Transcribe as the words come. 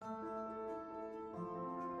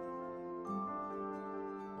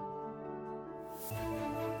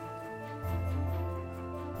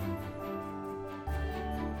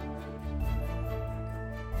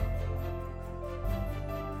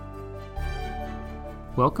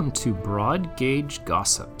Welcome to Broad Gauge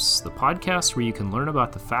Gossips, the podcast where you can learn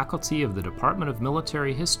about the faculty of the Department of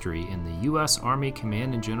Military History in the U.S. Army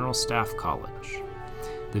Command and General Staff College.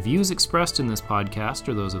 The views expressed in this podcast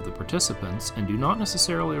are those of the participants and do not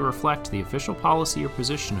necessarily reflect the official policy or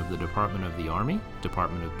position of the Department of the Army,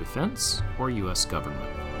 Department of Defense, or U.S.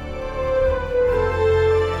 government.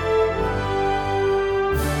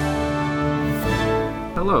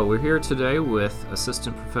 Hello, we're here today with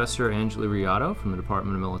Assistant Professor Angela Riotto from the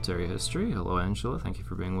Department of Military History. Hello, Angela. Thank you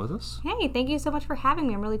for being with us. Hey, thank you so much for having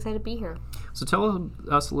me. I'm really excited to be here. So tell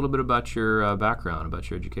us a little bit about your background,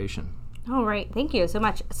 about your education. All right. Thank you so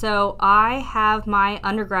much. So I have my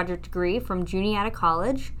undergraduate degree from Juniata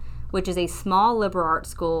College, which is a small liberal arts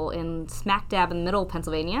school in smack dab in the middle of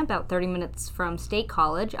Pennsylvania, about 30 minutes from State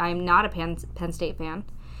College. I'm not a Penn State fan.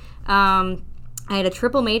 I had a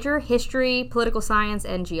triple major, history, political science,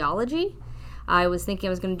 and geology. I was thinking I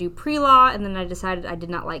was going to do pre-law, and then I decided I did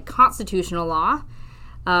not like constitutional law.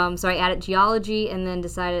 So I added geology and then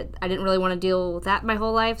decided I didn't really want to deal with that my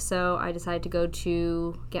whole life, so I decided to go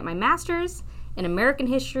to get my master's in American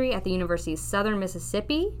history at the University of Southern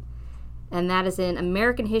Mississippi, and that is in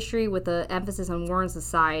American history with an emphasis on war and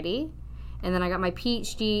society. And then I got my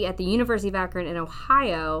PhD at the University of Akron in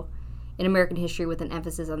Ohio in American history with an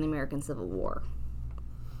emphasis on the American Civil War.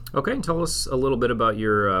 Okay, and tell us a little bit about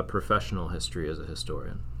your professional history as a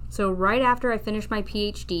historian. So right after I finished my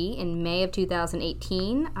PhD in May of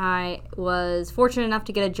 2018, I was fortunate enough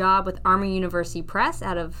to get a job with Army University Press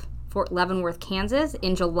out of Fort Leavenworth, Kansas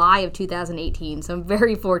in July of 2018. So I'm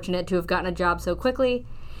very fortunate to have gotten a job so quickly.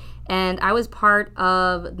 And I was part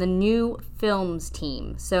of the new films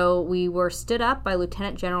team. So we were stood up by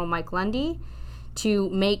Lieutenant General Mike Lundy to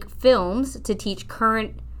make films to teach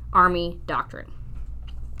current Army doctrine.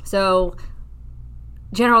 So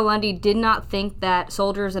General Lundy did not think that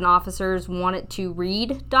soldiers and officers wanted to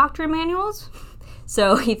read doctrine manuals.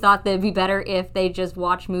 So he thought that it'd be better if they just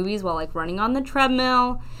watch movies while running on the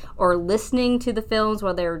treadmill or listening to the films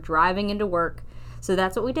while they were driving into work. So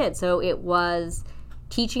that's what we did. So it was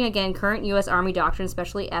teaching, again, current U.S. Army doctrine,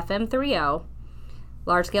 especially FM 30,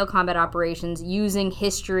 large-scale combat operations, using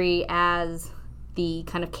history as the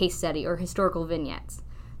kind of case study or historical vignettes.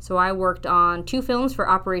 So I worked on 2 films for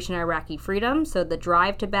Operation Iraqi Freedom, so the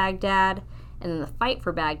drive to Baghdad and then the fight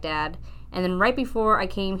for Baghdad. And then right before I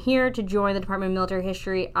came here to join the Department of Military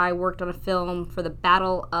History, I worked on a film for the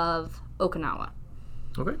Battle of Okinawa.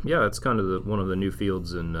 Okay, yeah, it's kind of one of the new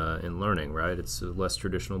fields in learning, right? It's less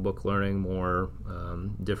traditional book learning, more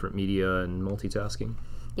different media and multitasking.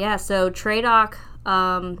 Yeah, so TRADOC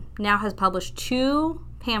now has published 2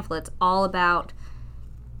 pamphlets all about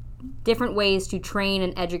different ways to train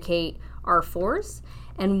and educate our force,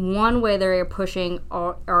 and one way they're pushing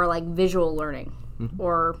are like visual learning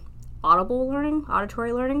or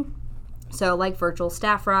auditory learning, so like virtual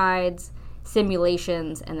staff rides,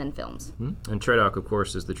 simulations, and then films. And TRADOC, of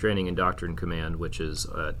course, is the Training and Doctrine Command, which is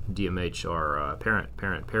DMH, our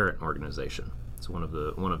parent organization. It's one of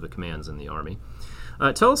the commands in the Army.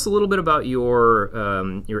 Tell us a little bit about your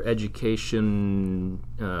education,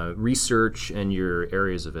 research, and your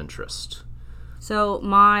areas of interest. So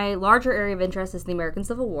my larger area of interest is the American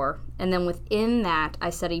Civil War, and then within that I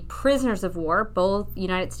study prisoners of war, both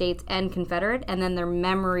United States and Confederate, and then their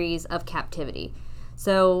memories of captivity.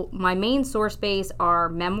 So my main source base are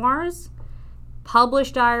memoirs,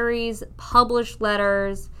 published diaries, published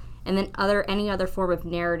letters, and then any other form of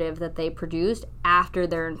narrative that they produced after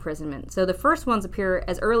their imprisonment. So the first ones appear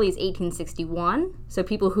as early as 1861, so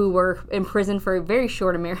people who were imprisoned for a very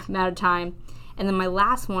short amount of time. And then my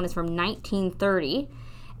last one is from 1930,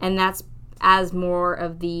 and that's as more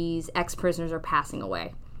of these ex-prisoners are passing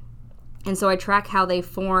away. And so I track how they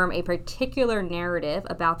form a particular narrative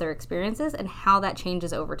about their experiences and how that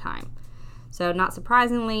changes over time. So not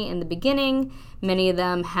surprisingly, in the beginning, many of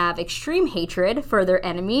them have extreme hatred for their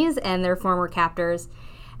enemies and their former captors,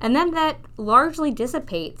 and then that largely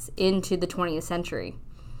dissipates into the 20th century.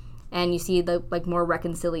 And you see the more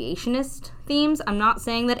reconciliationist themes. I'm not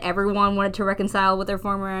saying that everyone wanted to reconcile with their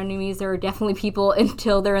former enemies. There are definitely people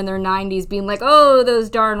until they're in their 90s being like, oh, those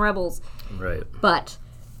darn rebels. Right. But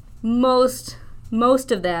most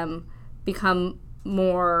of them become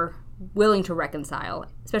more willing to reconcile,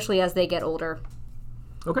 especially as they get older.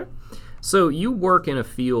 Okay. So you work in a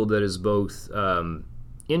field that is both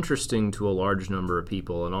interesting to a large number of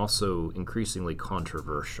people and also increasingly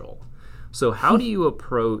controversial. So how do you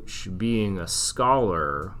approach being a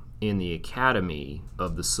scholar in the Academy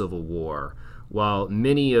of the Civil War while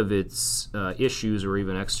many of its issues or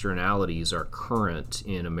even externalities are current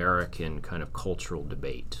in American kind of cultural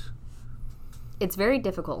debate? It's very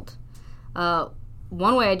difficult.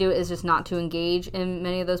 one way I do it is just not to engage in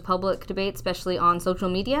many of those public debates, especially on social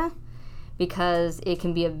media, because it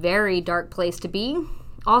can be a very dark place to be.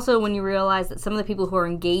 Also, when you realize that some of the people who are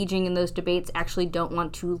engaging in those debates actually don't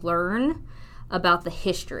want to learn about the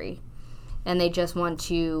history, and they just want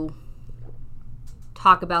to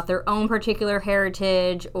talk about their own particular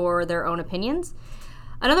heritage or their own opinions.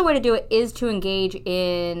 Another way to do it is to engage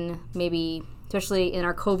in, maybe, especially in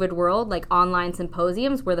our COVID world, like online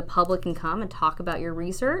symposiums where the public can come and talk about your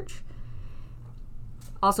research.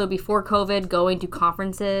 Also, before COVID, going to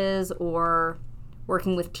conferences or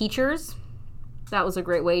working with teachers. That was a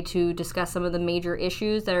great way to discuss some of the major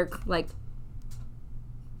issues that are like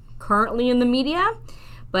currently in the media,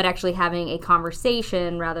 but actually having a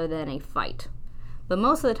conversation rather than a fight. But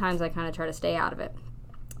most of the times I kind of try to stay out of it,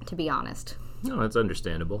 to be honest. No, that's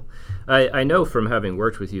understandable. I know from having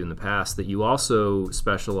worked with you in the past that you also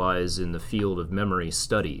specialize in the field of memory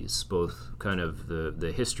studies, both kind of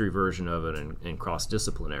the history version of it and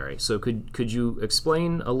cross-disciplinary. So could you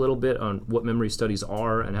explain a little bit on what memory studies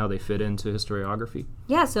are and how they fit into historiography?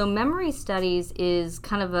 Yeah, so memory studies is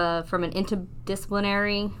kind of from an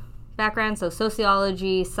interdisciplinary background, so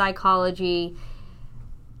sociology, psychology,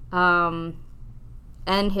 and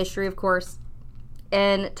history, of course.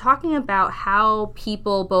 And talking about how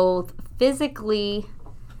people both physically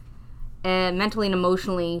and mentally and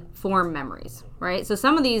emotionally form memories, right? So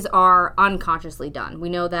some of these are unconsciously done. We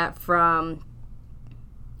know that from,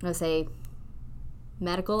 let's say,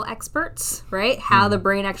 medical experts, right? How the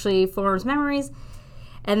brain actually forms memories.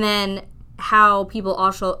 And then how people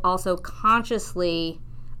also consciously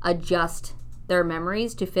adjust their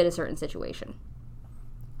memories to fit a certain situation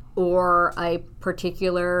or a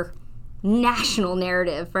particular national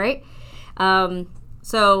narrative, right?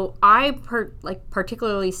 So I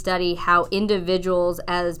particularly study how individuals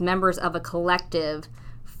as members of a collective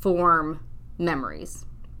form memories.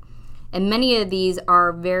 And many of these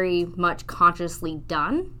are very much consciously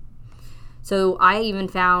done. So I even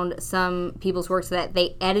found some people's works that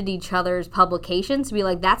they edit each other's publications to be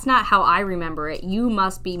like, that's not how I remember it. You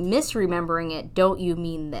must be misremembering it. Don't you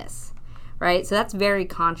mean this? Right? So that's very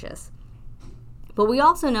conscious. But we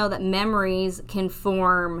also know that memories can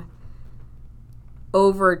form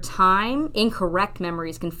over time. Incorrect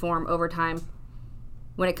memories can form over time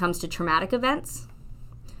when it comes to traumatic events,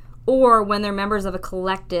 or when they're members of a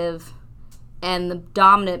collective and the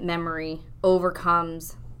dominant memory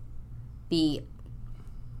overcomes the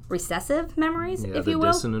recessive memories, if you will.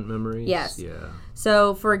 The dissonant memories. Yes. Yeah.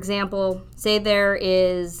 So, for example, say there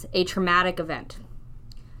is a traumatic event.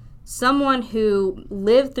 Someone who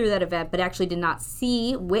lived through that event but actually did not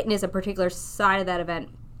witness a particular side of that event,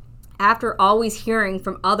 after always hearing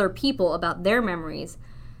from other people about their memories,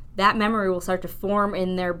 that memory will start to form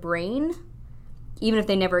in their brain, even if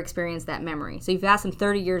they never experienced that memory. So if you ask them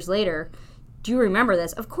 30 years later, do you remember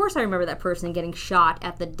this? Of course I remember that person getting shot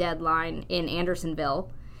at the deadline in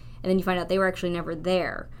Andersonville. And then you find out they were actually never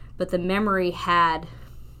there. But the memory had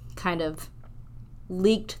kind of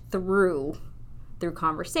leaked through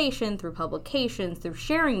conversation, through publications, through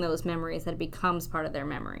sharing those memories, that it becomes part of their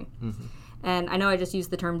memory. Mm-hmm. And I know I just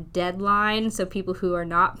used the term deadline, so people who are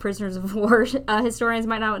not prisoners of war historians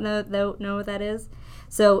might not know what that is.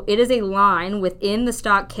 So it is a line within the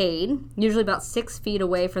stockade, usually about 6 feet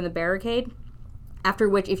away from the barricade, after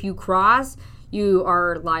which if you cross, you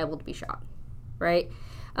are liable to be shot, right?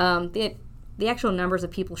 The actual numbers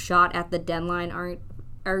of people shot at the deadline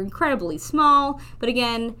are incredibly small, but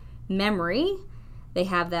again, memory, they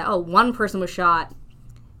have that, one person was shot,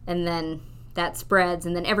 and then that spreads,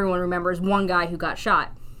 and then everyone remembers one guy who got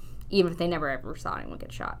shot, even if they never ever saw anyone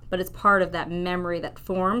get shot. But it's part of that memory that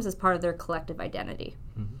forms as part of their collective identity.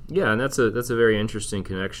 Mm-hmm. Yeah, and that's a very interesting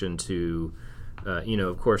connection to,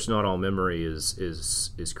 of course, not all memory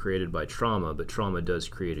is created by trauma, but trauma does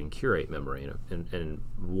create and curate memory, and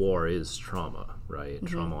war is trauma, right? Mm-hmm.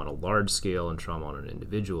 Trauma on a large scale and trauma on an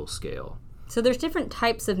individual scale. So there's different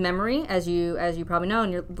types of memory, as you probably know,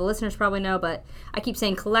 and the listeners probably know, but I keep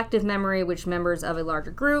saying collective memory, which members of a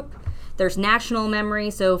larger group. There's national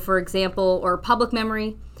memory, so for example, or public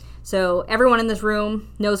memory. So everyone in this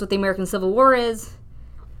room knows what the American Civil War is.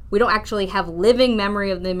 We don't actually have living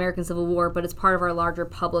memory of the American Civil War, but it's part of our larger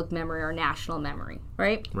public memory, our national memory,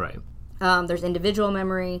 right? Right. There's individual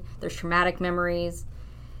memory. There's traumatic memories.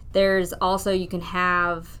 There's also, you can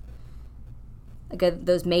have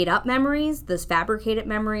those made-up memories, those fabricated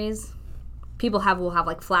memories. People will have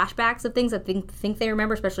like flashbacks of things that think they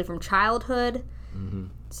remember, especially from childhood. Mm-hmm.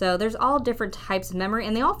 So there's all different types of memory,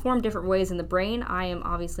 and they all form different ways in the brain. I am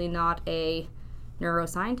obviously not a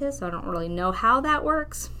neuroscientist, so I don't really know how that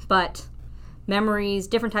works, but memories,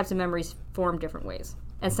 different types of memories form different ways.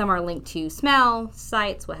 And some are linked to smell,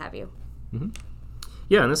 sights, what have you. Mm-hmm.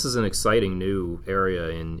 Yeah, and this is an exciting new area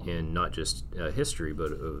in not just history,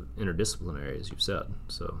 but interdisciplinary, as you've said.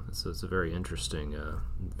 So it's a very interesting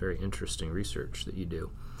research that you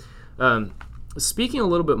do. Speaking a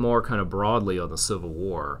little bit more kind of broadly on the Civil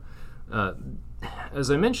War,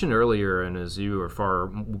 as I mentioned earlier, and as you are far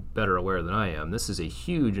better aware than I am, this is a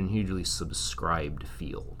huge and hugely subscribed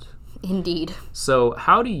field. Indeed. So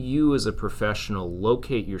how do you as a professional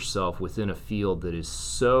locate yourself within a field that is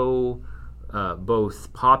so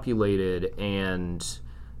both populated and,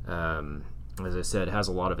 as I said, has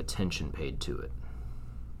a lot of attention paid to it?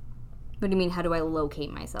 What do you mean, how do I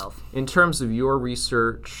locate myself? In terms of your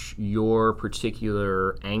research, your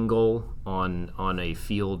particular angle on a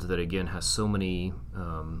field that, again, has so many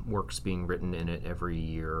works being written in it every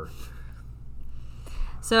year.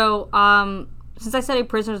 So, since I study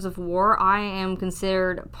prisoners of war, I am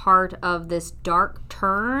considered part of this dark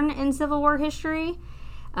turn in Civil War history,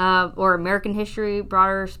 or American history,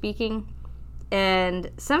 broader speaking.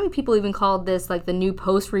 And some people even called this like the new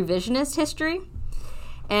post-revisionist history.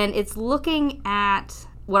 And it's looking at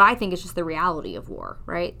what I think is just the reality of war,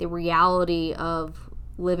 right? The reality of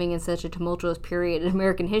living in such a tumultuous period in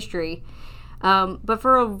American history. But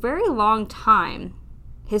for a very long time,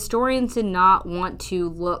 historians did not want to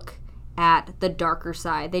look at the darker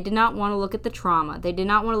side. They did not want to look at the trauma. They did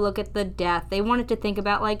not want to look at the death. They wanted to think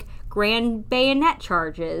about like grand bayonet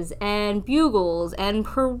charges and bugles and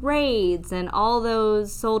parades and all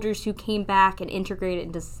those soldiers who came back and integrated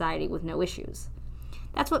into society with no issues.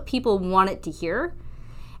 That's what people wanted to hear.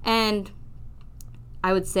 And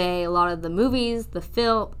I would say a lot of the movies, the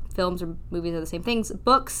films or movies are the same things,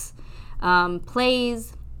 books,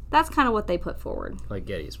 plays, that's kind of what they put forward. Like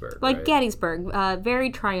Gettysburg, Like right? Gettysburg. Very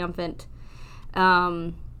triumphant,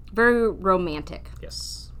 very romantic.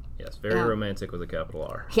 Yes, very romantic with a capital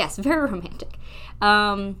R. Yes, very romantic.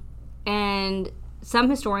 And some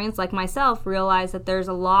historians, like myself, realize that there's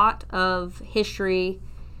a lot of history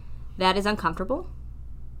that is uncomfortable.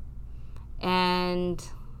 And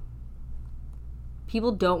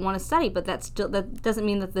people don't want to study, but that doesn't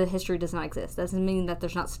mean that the history does not exist. Doesn't mean that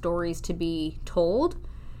there's not stories to be told.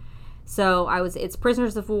 So it's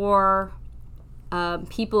prisoners of war,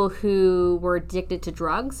 people who were addicted to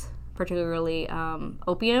drugs, particularly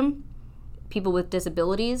opium, people with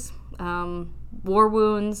disabilities, war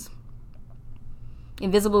wounds,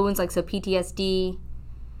 invisible wounds, like so PTSD.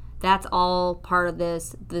 That's all part of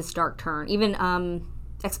this dark turn. Even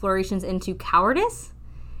explorations into cowardice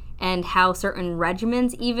and how certain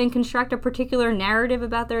regiments even construct a particular narrative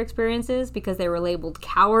about their experiences because they were labeled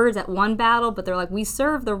cowards at one battle, but they're like, we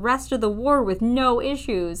served the rest of the war with no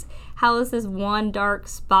issues. How is this one dark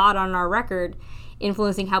spot on our record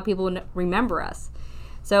influencing how people remember us?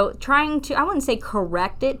 So trying to, I wouldn't say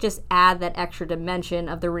correct it, just add that extra dimension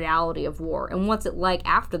of the reality of war and what's it like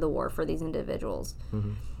after the war for these individuals.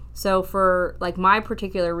 Mm-hmm. So for like my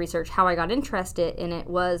particular research, how I got interested in it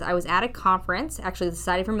was I was at a conference, actually the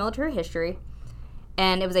Society for Military History,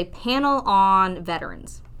 and it was a panel on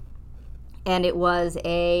veterans. And it was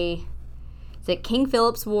King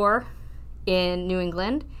Philip's War in New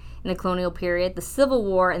England in the colonial period, the Civil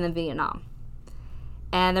War, and then Vietnam.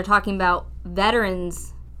 And they're talking about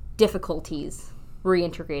veterans' difficulties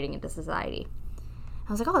reintegrating into society.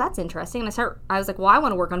 I was like, oh, that's interesting. And I was like, well, I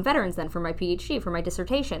want to work on veterans then for my PhD, for my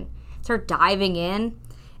dissertation. Started diving in,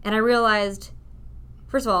 and I realized,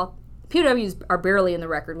 first of all, POWs are barely in the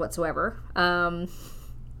record whatsoever. Like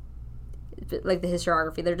the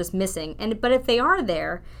historiography, they're just missing. But if they are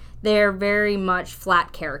there, they're very much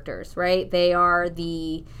flat characters, right? They are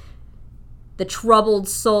the troubled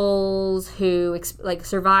souls who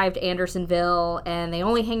survived Andersonville, and they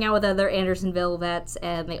only hang out with other Andersonville vets,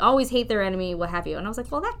 and they always hate their enemy, what have you. And I was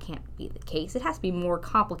like, well, that can't be the case. It has to be more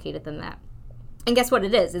complicated than that. And guess what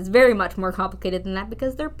it is? It's very much more complicated than that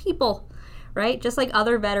because they're people, right? Just like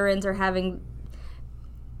other veterans are having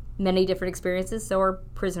many different experiences, so are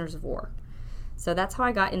prisoners of war. So that's how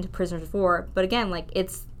I got into prisoners of war. But again,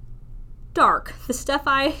 it's dark. The stuff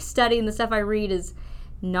I study and the stuff I read is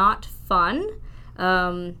not fun.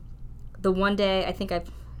 The one day, I think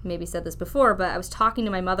I've maybe said this before, but I was talking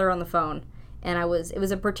to my mother on the phone, and it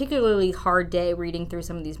was a particularly hard day reading through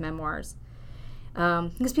some of these memoirs.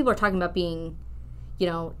 Because people are talking about being,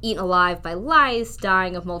 eaten alive by lice,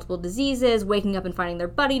 dying of multiple diseases, waking up and finding their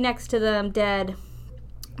buddy next to them dead.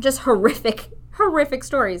 Just horrific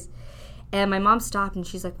stories. And my mom stopped and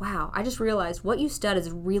she's like, wow, I just realized what you stud is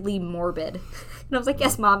really morbid. And I was like,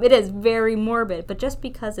 yes, Mom, it is very morbid. But just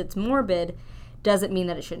because it's morbid doesn't mean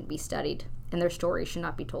that it shouldn't be studied and their story should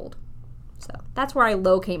not be told. So that's where I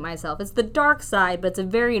locate myself. It's the dark side, but it's a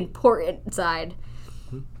very important side.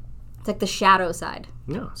 It's like the shadow side.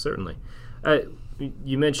 Yeah, certainly.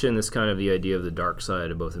 You mentioned this kind of the idea of the dark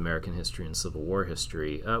side of both American history and Civil War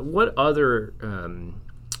history. What other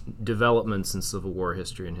developments in Civil War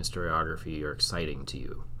history and historiography are exciting to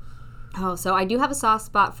you? Oh, so I do have a soft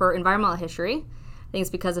spot for environmental history. I think it's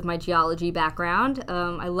because of my geology background.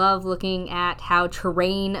 I love looking at how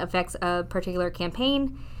terrain affects a particular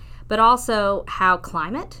campaign, but also how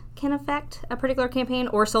climate can affect a particular campaign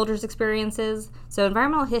or soldiers' experiences. So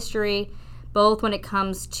environmental history, both when it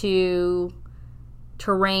comes to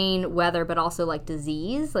terrain, weather, but also like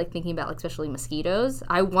disease, like thinking about like especially mosquitoes.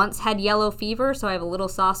 I once had yellow fever, so I have a little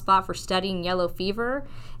soft spot for studying yellow fever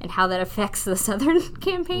and how that affects the southern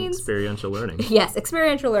campaigns. Experiential learning. Yes,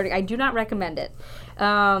 experiential learning. I do not recommend it.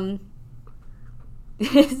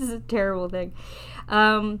 This is a terrible thing.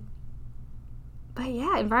 But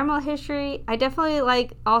yeah, environmental history, I definitely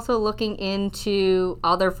like also looking into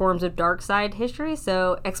other forms of dark side history,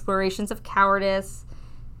 so explorations of cowardice,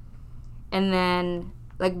 and then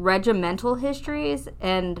like regimental histories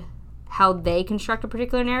and how they construct a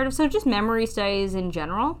particular narrative. So just memory studies in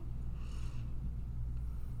general.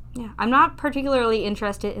 Yeah, I'm not particularly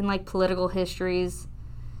interested in like political histories.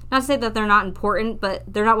 Not to say that they're not important, but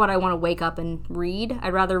they're not what I want to wake up and read.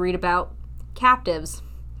 I'd rather read about captives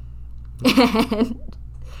and,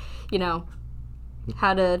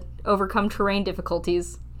 how to overcome terrain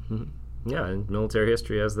difficulties. Yeah, and military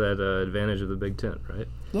history has that advantage of the big tent, right?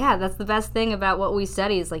 Yeah, that's the best thing about what we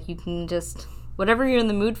study is like you can just, whatever you're in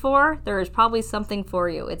the mood for, there is probably something for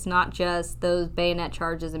you. It's not just those bayonet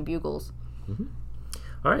charges and bugles. Mm-hmm.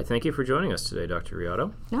 All right, thank you for joining us today, Dr.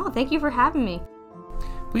 Riotto. No, thank you for having me.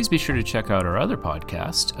 Please be sure to check out our other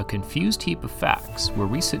podcast, A Confused Heap of Facts, where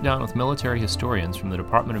we sit down with military historians from the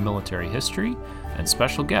Department of Military History and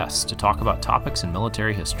special guests to talk about topics in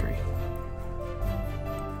military history.